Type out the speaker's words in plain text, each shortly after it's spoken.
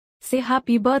say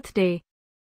happy birthday.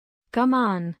 Come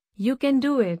on, you can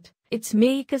do it. It's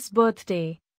Mijke's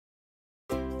birthday.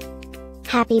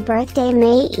 Happy birthday,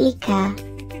 Mijke.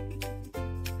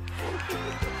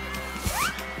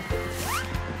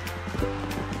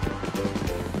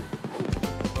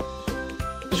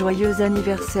 Joyeux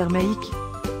anniversaire, Mack.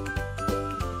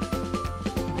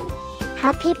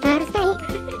 Happy birthday,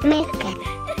 Mijke.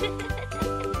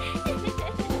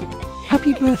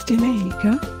 Happy birthday,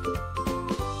 Mijke.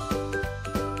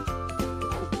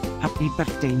 Happy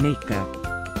birthday, Mijke.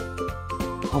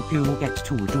 Hope you get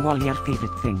to do all your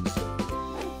favorite things.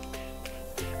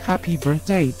 Happy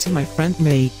birthday to my friend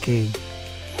Mijke.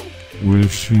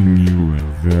 Wishing you a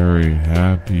very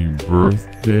happy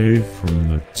birthday from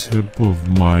the tip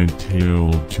of my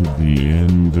tail to the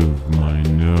end of my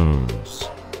nose.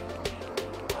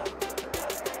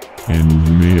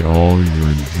 And may all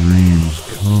your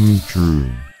dreams come true.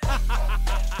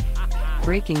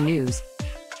 Breaking news.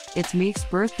 It's Mijke's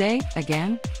birthday,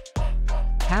 again?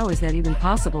 How is that even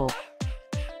possible?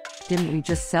 Didn't we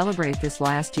just celebrate this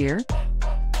last year?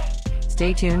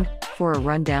 Stay tuned for a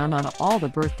rundown on all the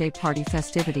birthday party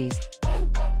festivities.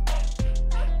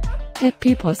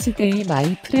 Happy birthday,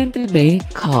 my friend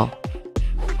Mijke.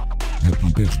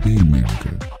 Happy birthday,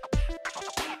 Mijke.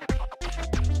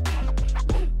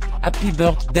 Happy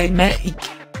birthday, Mack.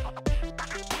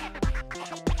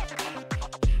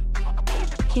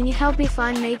 Can you help me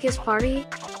find Mijke's party?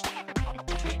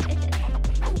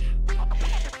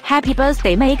 Happy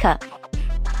birthday, Mijke.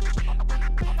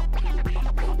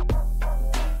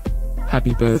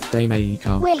 Happy birthday,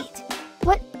 Mijke. Wait,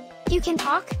 what? You can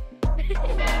talk?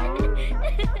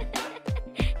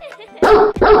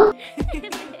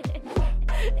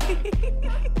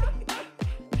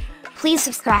 Please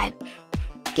subscribe,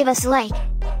 give us a like,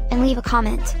 and leave a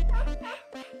comment.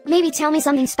 Maybe tell me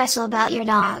something special about your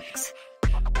dogs.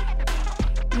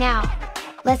 Now,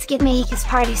 let's get Mijke's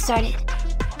party started.